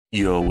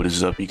Yo, what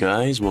is up, you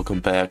guys? Welcome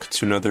back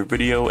to another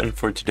video, and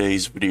for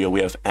today's video we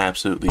have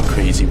absolutely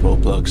crazy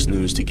Roblox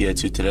news to get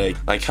to today.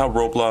 Like how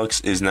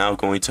Roblox is now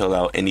going to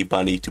allow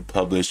anybody to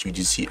publish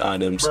UGC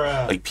items.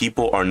 Like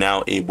people are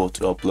now able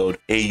to upload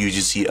a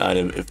UGC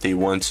item if they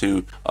want to,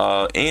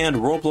 and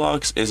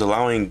Roblox is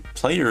allowing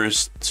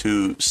players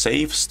to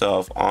save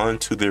stuff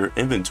onto their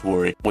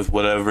inventory with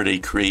whatever they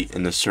create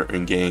in a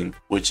certain game,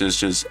 which is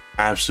just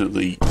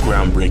absolutely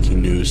groundbreaking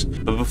news.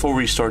 But before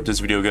we start this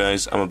video,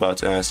 guys, I'm about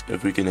to ask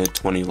if we can hit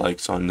 20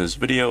 likes on this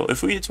video.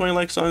 If we hit 20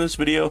 likes on this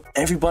video,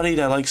 everybody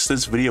that likes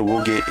this video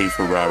will get a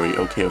Ferrari.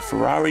 Okay, a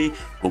Ferrari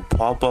will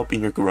pop up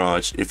in your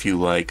garage if you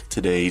like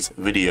today's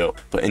video.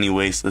 But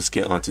anyways, let's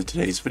get on to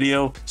today's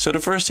video. So the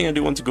first thing I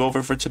do want to go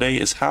over for today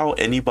is how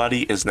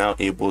anybody is now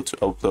able to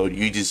upload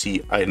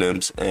UGC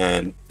items,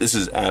 and this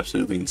is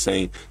absolutely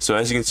insane. So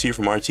as you can see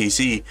from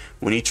RTC,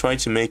 when you try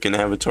to make an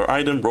avatar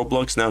item,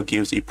 Roblox now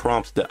gives a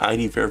prompt that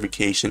ID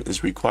verification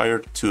is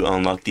required to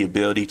unlock the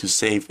ability to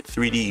save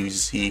 3D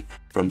UGC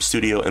from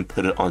studio and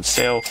put it on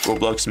sale.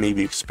 Roblox may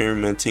be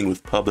experimenting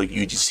with public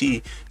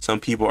UGC. Some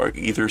people are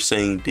either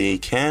saying they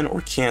can or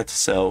can't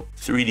sell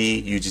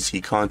 3D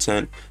UGC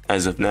content.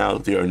 As of now,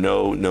 there are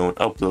no known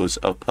uploads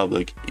of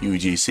public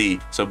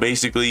UGC. So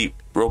basically,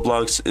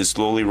 Roblox is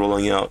slowly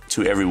rolling out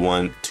to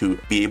everyone to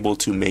be able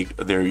to make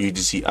their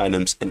UGC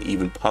items and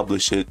even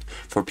publish it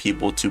for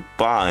people to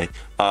buy.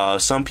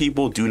 Some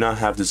people do not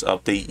have this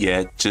update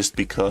yet just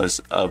because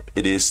of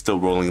it is still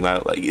rolling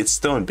out. Like, it's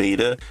still in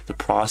beta. The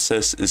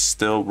process is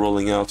still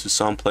rolling out to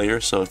some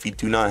players. So if you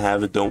do not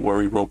have it, don't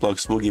worry.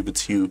 Roblox will give it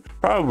to you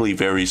probably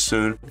very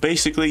soon.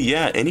 Basically,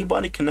 yeah,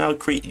 anybody can now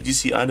create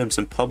UGC items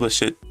and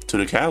publish it to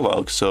the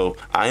catalog. So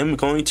I am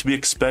going to be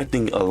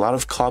expecting a lot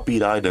of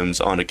copied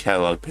items on the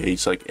catalog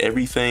page. Like,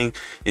 everything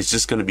is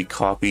just going to be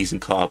copies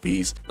and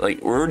copies.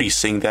 Like, we're already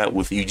seeing that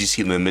with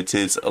UGC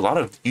limiteds. A lot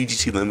of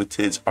UGC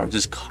limiteds are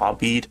just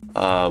copied,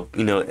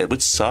 you know,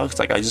 which sucks.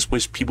 Like, I just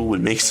wish people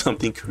would make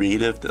something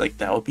creative. Like,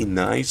 that would be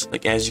nice.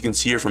 Like, as you can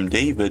see here from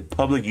David,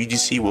 public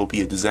UGC will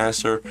be a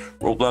disaster.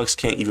 Roblox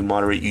can't even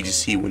moderate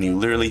UGC when you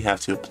literally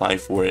have to apply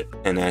for it.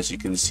 And as you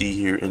can see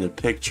here in the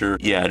picture,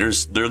 yeah,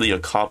 there's literally a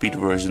copied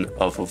version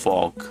of a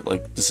Valk.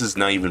 Like, this is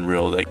not even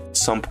real. Like,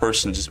 some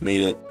person just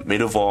made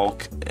a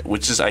Valk,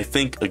 which is, I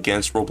think,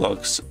 against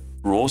Roblox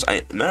rules.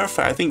 Matter of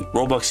fact, I think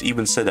Roblox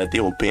even said that they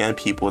will ban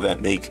people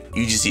that make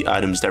UGC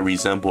items that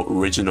resemble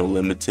original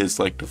limiteds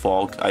like the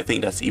Valk. I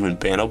think that's even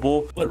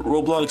bannable. But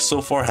Roblox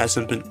so far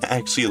hasn't been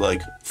actually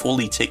like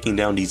fully taking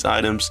down these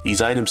items.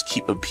 These items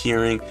keep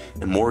appearing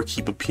and more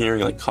keep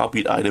appearing. Like,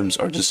 copied items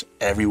are just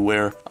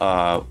everywhere.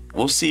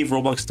 We'll see if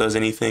Roblox does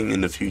anything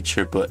in the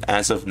future, but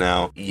as of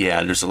now,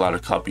 yeah, there's a lot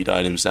of copied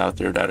items out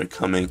there that are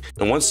coming.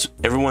 And once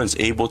everyone's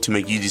able to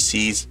make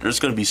UGCs, there's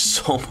going to be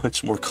so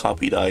much more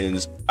copied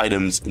items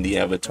in the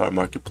avatar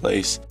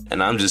marketplace.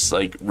 And I'm just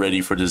like ready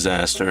for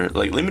disaster.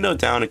 Like, let me know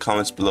down in the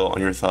comments below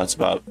on your thoughts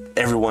about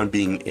everyone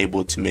being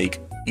able to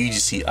make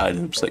UGC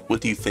items. Like, what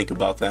do you think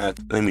about that?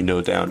 Let me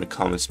know down in the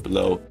comments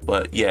below.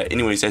 But yeah,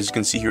 anyways, as you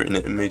can see here in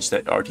the image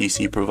that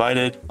RTC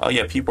provided,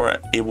 yeah, people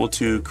are able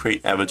to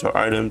create avatar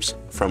items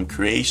from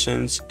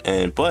creations.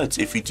 But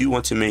if you do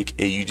want to make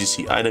a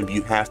UGC item,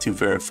 you have to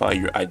verify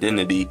your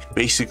identity,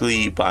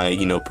 basically by,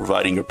 you know,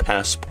 providing your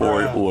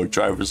passport or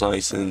driver's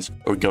license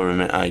or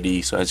government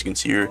ID. So as you can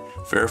see here,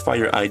 verify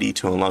your ID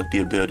to unlock the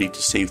ability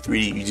to save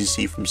 3D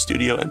UGC from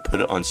studio and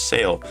put it on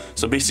sale.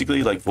 So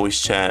basically, like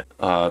voice chat,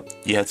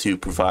 you have to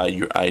provide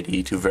your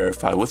ID to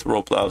verify with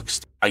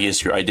Roblox. I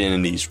guess your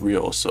identity is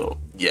real. So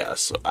yeah,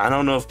 so I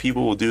don't know if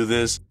people will do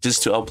this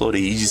just to upload a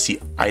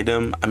UGC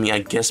item. I mean, I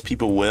guess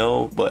people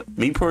will, but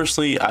me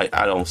personally,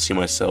 I don't see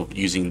myself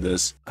using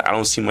this. I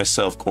don't see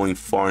myself going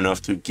far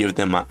enough to give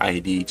them my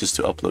ID just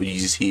to upload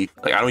UGC.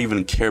 Like, I don't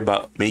even care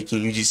about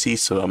making UGC,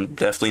 so I'm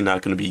definitely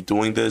not going to be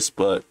doing this.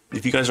 But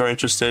if you guys are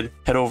interested,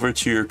 head over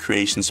to your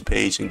creations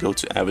page and go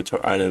to avatar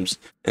items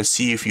and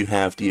see if you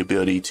have the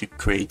ability to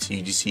create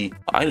UGC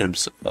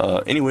items.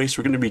 Anyways,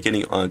 we're going to be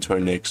getting on to our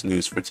next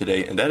news for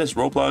today, and that is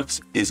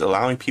Roblox is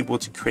allowing people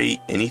to create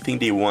anything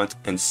they want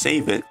and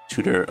save it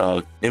to their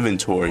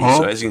inventory.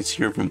 So as you can see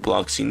here from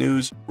Bloxy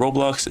News,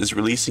 Roblox is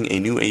releasing a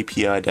new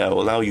API that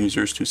will allow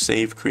users to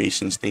save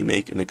creations they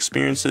make and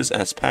experiences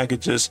as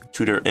packages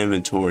to their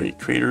inventory.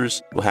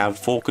 Creators will have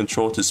full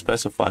control to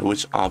specify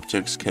which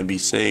objects can be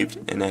saved.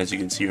 And as you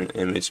can see here in the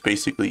image,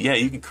 basically, yeah,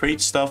 you can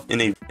create stuff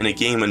in a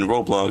game in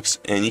Roblox,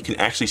 and you can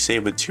actually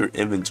save it to your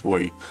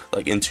inventory,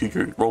 like into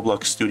your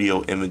Roblox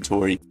Studio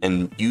inventory,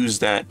 and use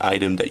that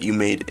item that you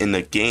made in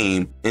the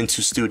game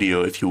into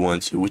Studio if you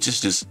want to, which is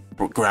just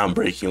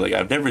groundbreaking. Like,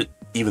 I've never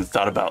even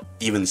thought about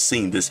even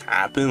seeing this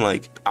happen.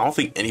 Like, I don't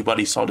think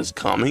anybody saw this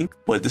coming,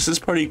 but this is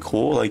pretty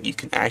cool. Like, you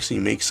can actually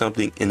make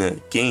something in a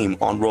game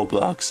on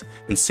Roblox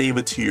and save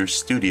it to your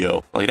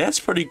studio. Like, that's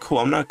pretty cool,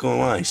 I'm not gonna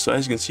lie. So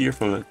as you can see here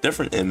from a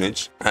different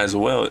image as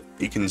well,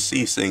 you can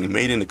see saying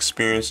made an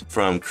experience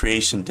from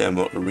creation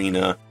demo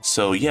arena.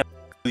 So yeah,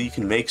 You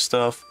can make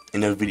stuff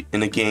in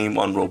a game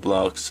on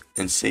Roblox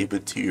and save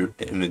it to your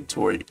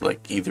inventory,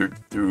 like either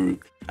through,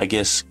 I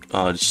guess,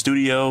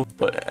 studio.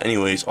 But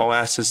anyways, all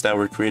assets that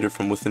were created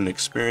from within the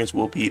experience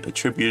will be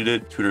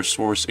attributed to their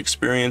source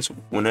experience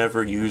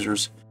whenever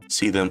users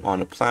see them on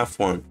a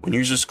platform. When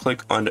users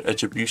click on the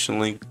attribution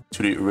link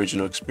to the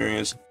original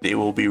experience, they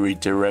will be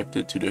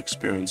redirected to the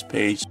experience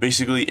page.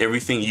 Basically,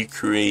 everything you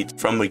create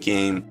from a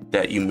game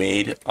that you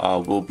made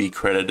will be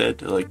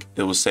credited. Like,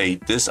 it will say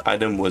this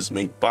item was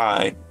made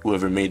by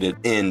whoever made it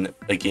in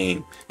a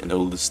game, and it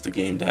will list the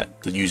game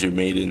that the user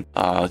made in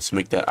to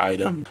make that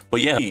item.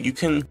 But yeah, you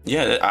can,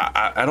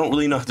 I don't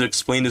really know how to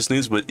explain this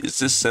news, but it's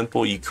just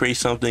simple. You create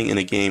something in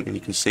a game and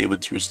you can save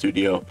it to your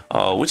studio,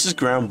 which is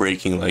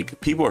groundbreaking.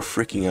 Like, people are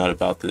freaking out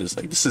about this.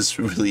 Like, this is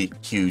really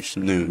huge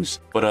news.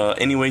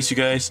 But anyways, you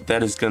guys,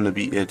 that is gonna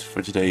be it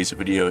for today's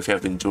video. If you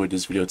have enjoyed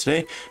this video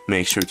today,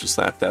 make sure to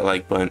slap that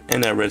like button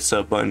and that red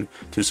sub button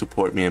to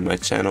support me and my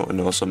channel, and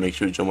also make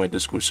sure to join my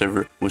Discord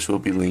server, which will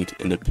be linked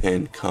in the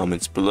pinned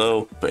comments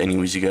below. But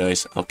anyways, you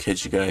guys, I'll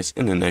catch you guys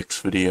in the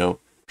next video.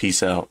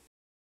 Peace out.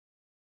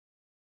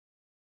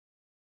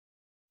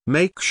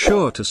 Make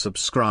sure to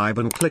subscribe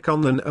and click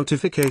on the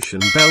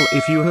notification bell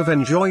if you have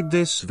enjoyed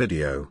this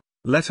video.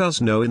 Let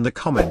us know in the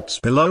comments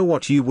below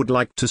what you would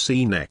like to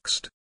see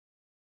next.